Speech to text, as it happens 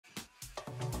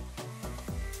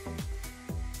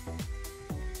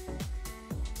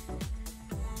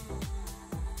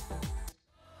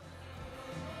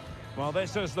Well,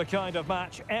 this is the kind of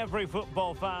match every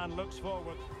football fan looks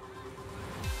forward.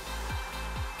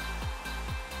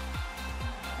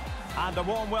 And a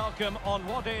warm welcome on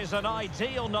what is an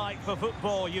ideal night for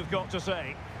football, you've got to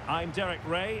say. I'm Derek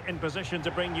Ray, in position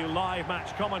to bring you live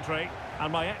match commentary.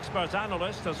 And my expert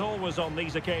analyst, as always on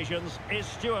these occasions, is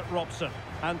Stuart Robson.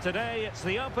 And today it's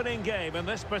the opening game in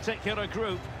this particular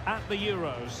group at the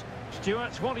Euros.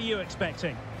 Stuart, what are you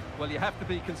expecting? Well, you have to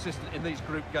be consistent in these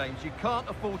group games. You can't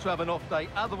afford to have an off day,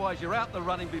 otherwise you're out the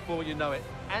running before you know it.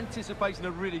 Anticipating a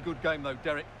really good game though,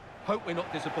 Derek. Hope we're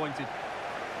not disappointed.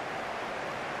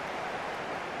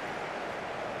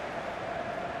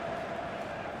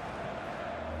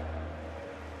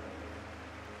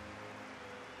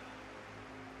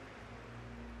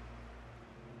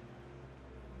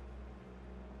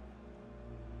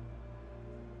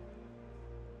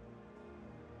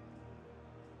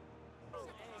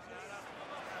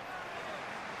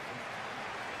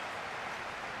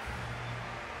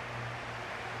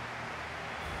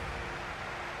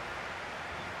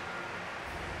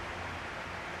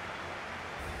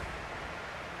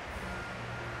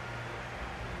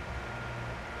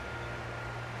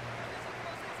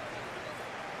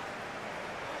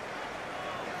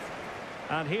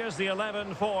 And here's the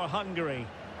 11 for Hungary.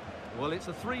 Well, it's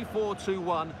a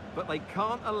 3-4-2-1, but they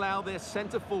can't allow their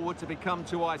centre-forward to become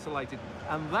too isolated.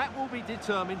 And that will be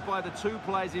determined by the two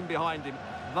players in behind him.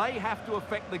 They have to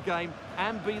affect the game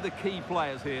and be the key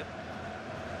players here.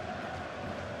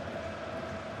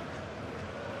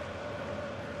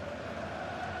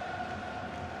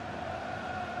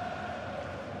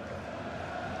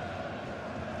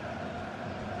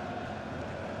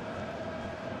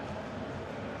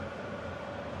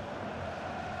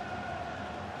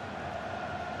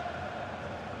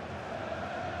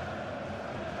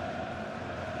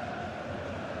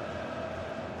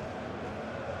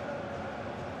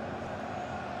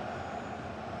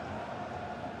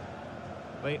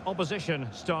 The opposition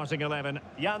starting 11.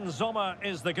 Jan Sommer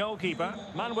is the goalkeeper.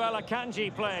 Manuel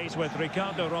Akanji plays with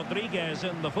Ricardo Rodriguez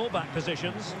in the fullback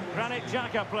positions. Granit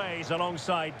Xhaka plays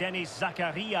alongside Denis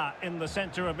Zakaria in the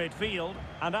centre of midfield.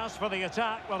 And as for the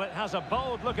attack, well, it has a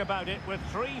bold look about it with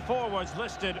three forwards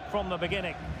listed from the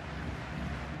beginning.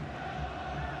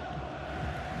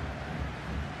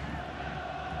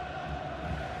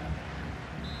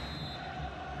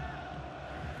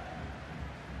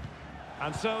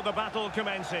 And so the battle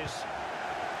commences.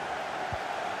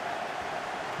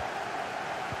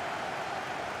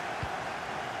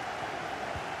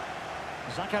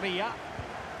 Zakaria.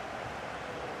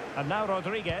 And now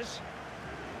Rodriguez.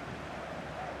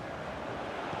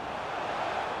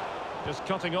 Just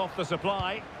cutting off the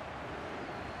supply.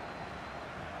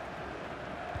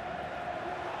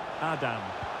 Adam.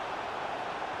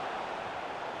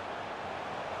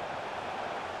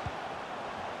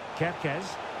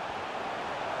 Kerkez.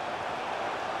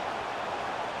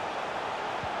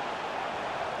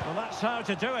 Well, that's how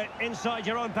to do it inside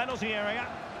your own penalty area.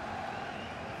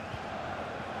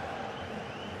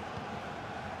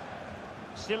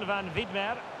 Sylvain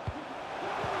Widmer.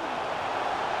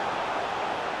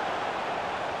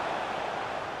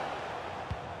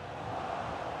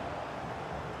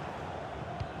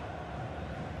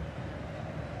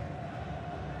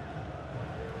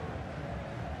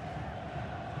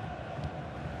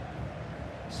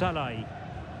 Salai.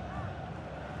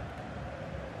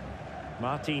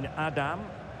 Martin Adam.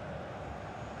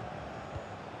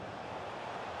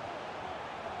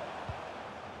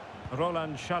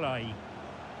 Roland Shalai.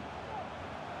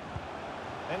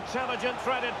 Intelligent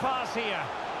threaded pass here.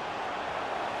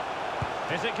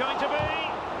 Is it going to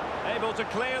be? Able to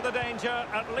clear the danger,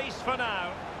 at least for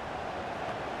now.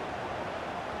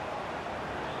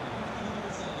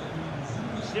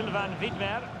 Sylvain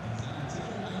Widmer.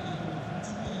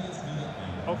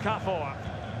 Okafor.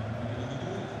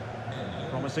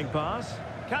 Promising pass.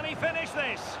 Can he finish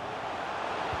this?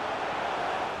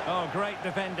 Oh, great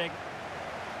defending.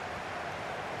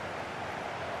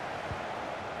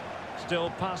 Still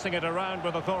passing it around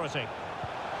with authority.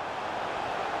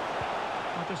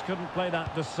 I just couldn't play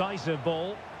that decisive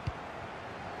ball.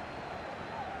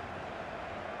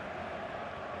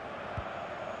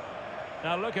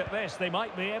 Now look at this. They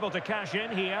might be able to cash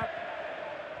in here.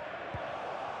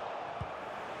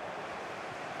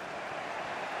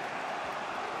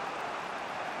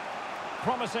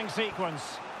 Promising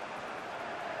sequence.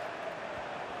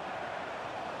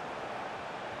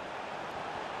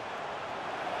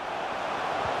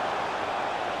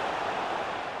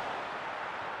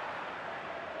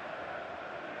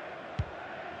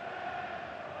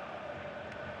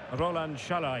 Roland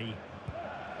Shalai.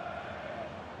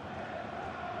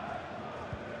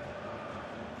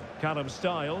 Callum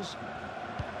Styles.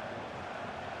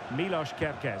 Milos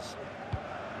Kerkez.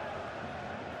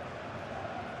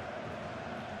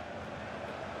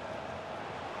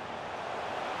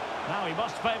 Now he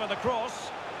must favour the cross.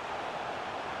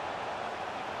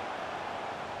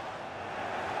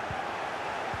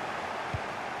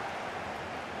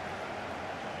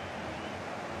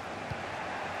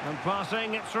 And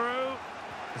passing it through.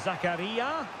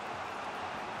 Zakaria.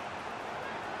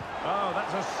 Oh,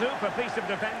 that's a super piece of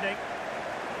defending.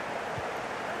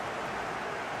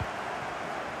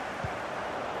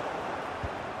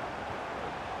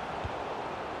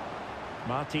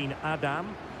 Martin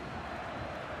Adam.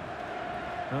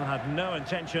 Well, had no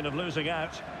intention of losing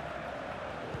out.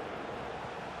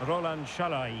 Roland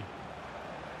Shalai.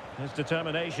 His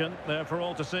determination there for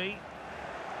all to see.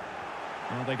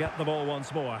 And they get the ball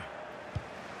once more.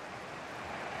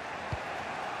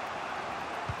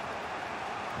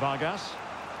 Vargas.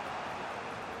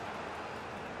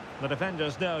 The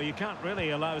defenders know you can't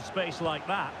really allow space like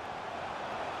that.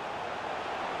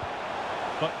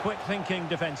 But quick thinking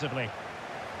defensively.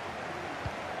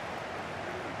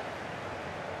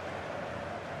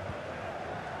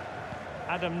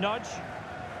 Adam Nudge.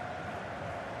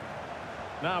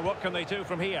 Now what can they do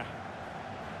from here?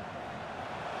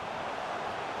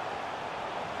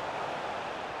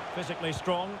 Physically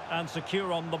strong and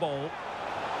secure on the ball.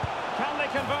 Can they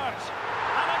convert?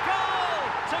 And a goal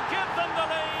to give them the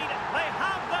lead. They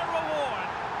have their reward.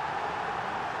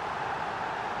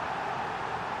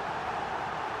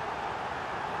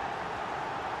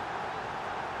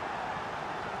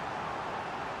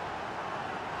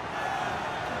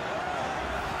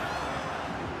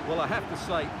 Well, I have to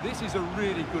say, this is a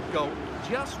really good goal.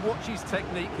 Just watch his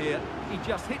technique here. He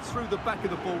just hits through the back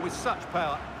of the ball with such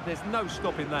power. There's no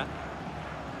stopping that.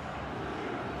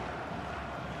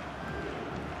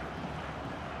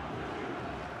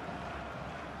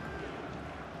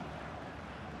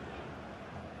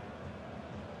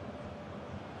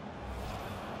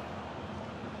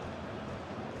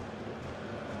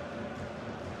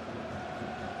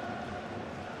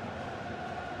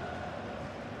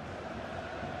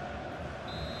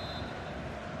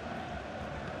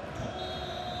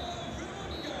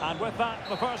 And with that,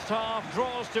 the first half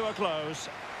draws to a close.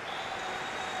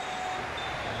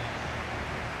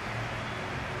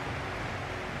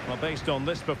 Well, based on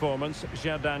this performance,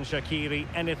 Xherdan Shaqiri,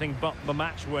 anything but the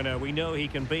match winner. We know he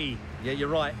can be. Yeah, you're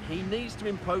right. He needs to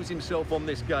impose himself on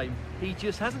this game. He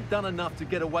just hasn't done enough to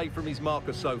get away from his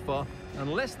marker so far.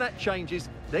 Unless that changes,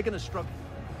 they're going to struggle.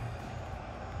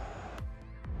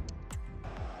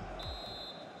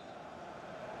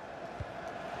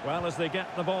 Well, as they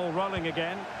get the ball rolling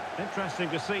again, interesting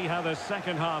to see how the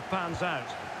second half pans out.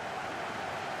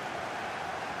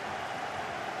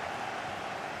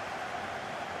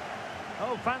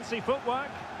 Oh, fancy footwork.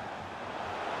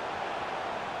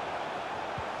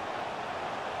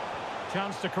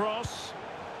 Chance to cross.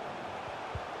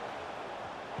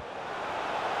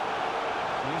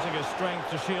 Using his strength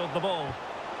to shield the ball.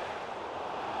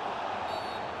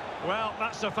 Well,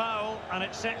 that's a foul, and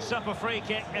it sets up a free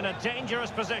kick in a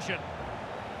dangerous position.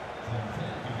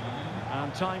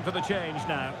 And time for the change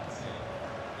now.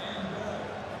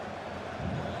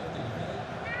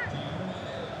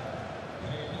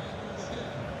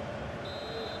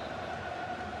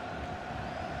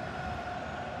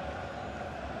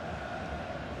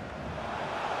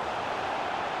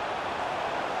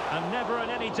 And never in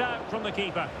any doubt from the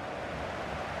keeper.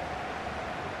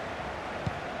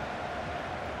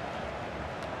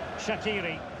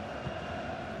 Shaqiri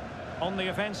on the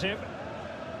offensive.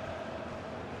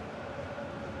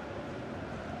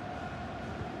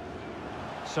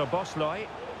 So Bosley.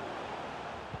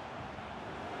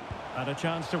 And a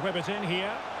chance to whip it in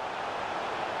here.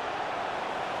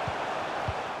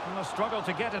 And a struggle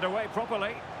to get it away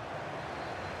properly.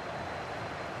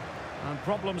 And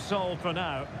problem solved for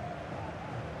now.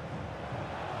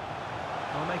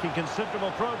 Well, making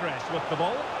considerable progress with the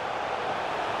ball.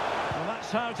 Well,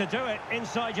 that's how to do it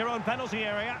inside your own penalty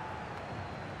area.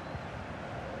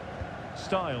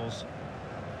 Styles.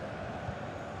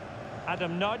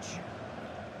 Adam Nudge.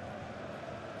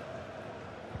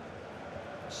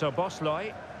 So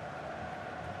Bosley.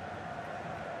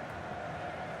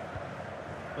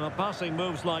 Well, passing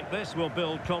moves like this will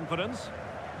build confidence.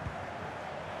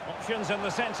 Options in the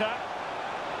centre.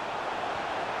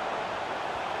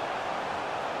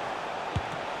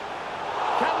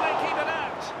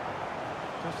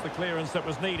 Just the clearance that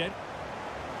was needed.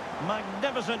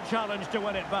 Magnificent challenge to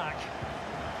win it back.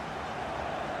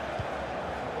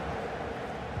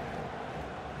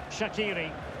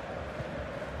 Shaqiri.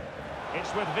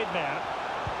 It's with Vidmer.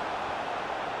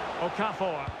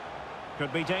 Okafor.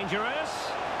 Could be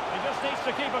dangerous. He just needs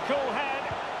to keep a cool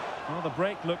head. Well, the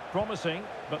break looked promising,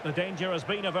 but the danger has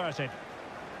been averted.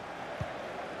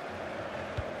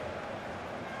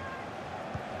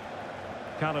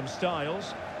 Callum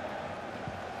Styles.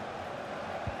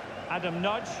 Adam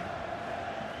Nudge.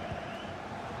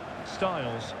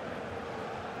 Styles.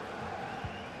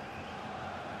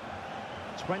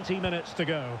 20 minutes to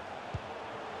go.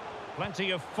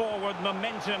 Plenty of forward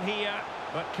momentum here,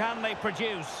 but can they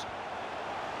produce?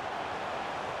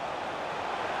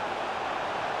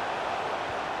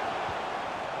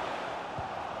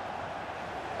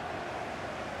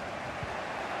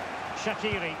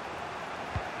 Shaqiri.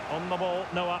 On the ball,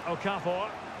 Noah Okafor.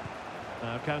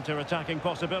 Now counter-attacking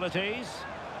possibilities.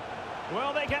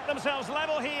 Will they get themselves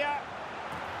level here?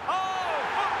 Oh,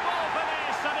 football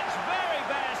finish at its very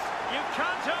best. You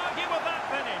can't argue with that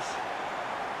finish.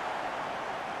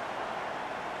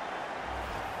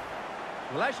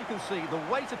 Well, as you can see, the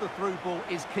weight of the through ball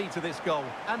is key to this goal.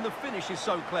 And the finish is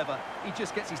so clever. He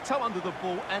just gets his toe under the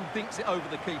ball and dinks it over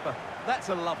the keeper. That's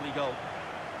a lovely goal.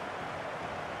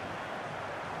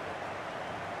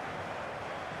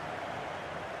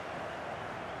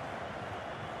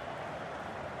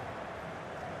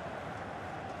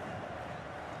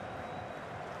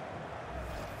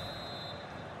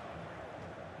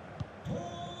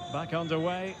 Back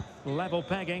underway, level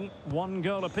pegging, 1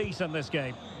 goal apiece in this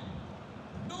game.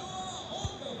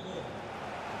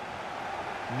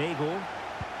 Nagel.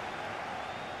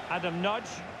 Adam Nudge.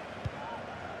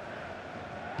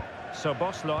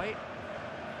 Soboslai.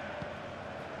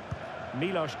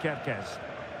 Milos Kerkez.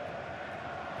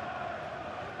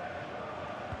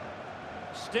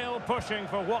 Still pushing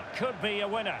for what could be a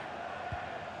winner.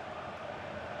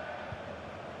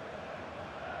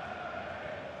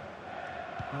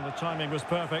 Well, the timing was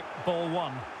perfect. Ball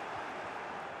 1.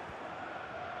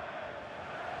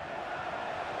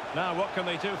 Now, what can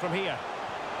they do from here?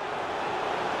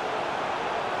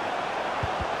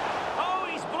 Oh,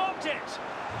 he's blocked it!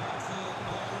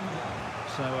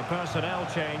 So, a personnel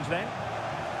change then.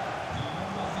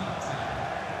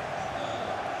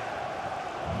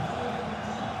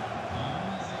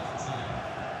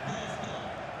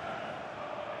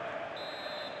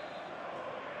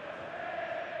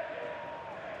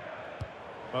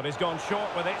 But he's gone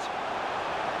short with it.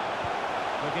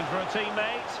 Looking for a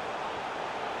teammate.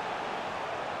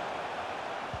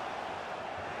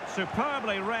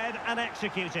 Superbly read and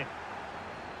executed.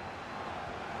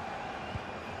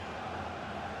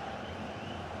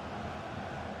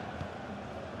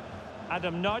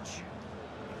 Adam Nudge.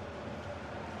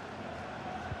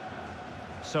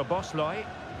 Soboslai.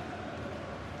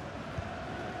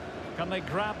 Can they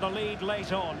grab the lead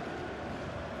late on?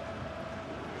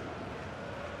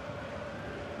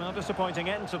 Well, disappointing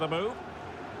end to the move.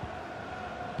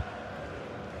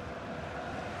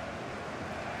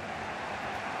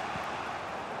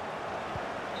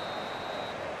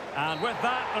 And with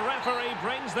that, the referee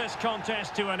brings this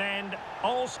contest to an end.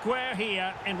 All square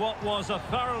here in what was a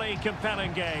thoroughly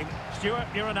compelling game. Stuart,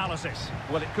 your analysis.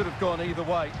 Well, it could have gone either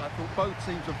way. I thought both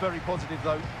teams were very positive,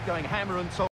 though, going hammer and tongs.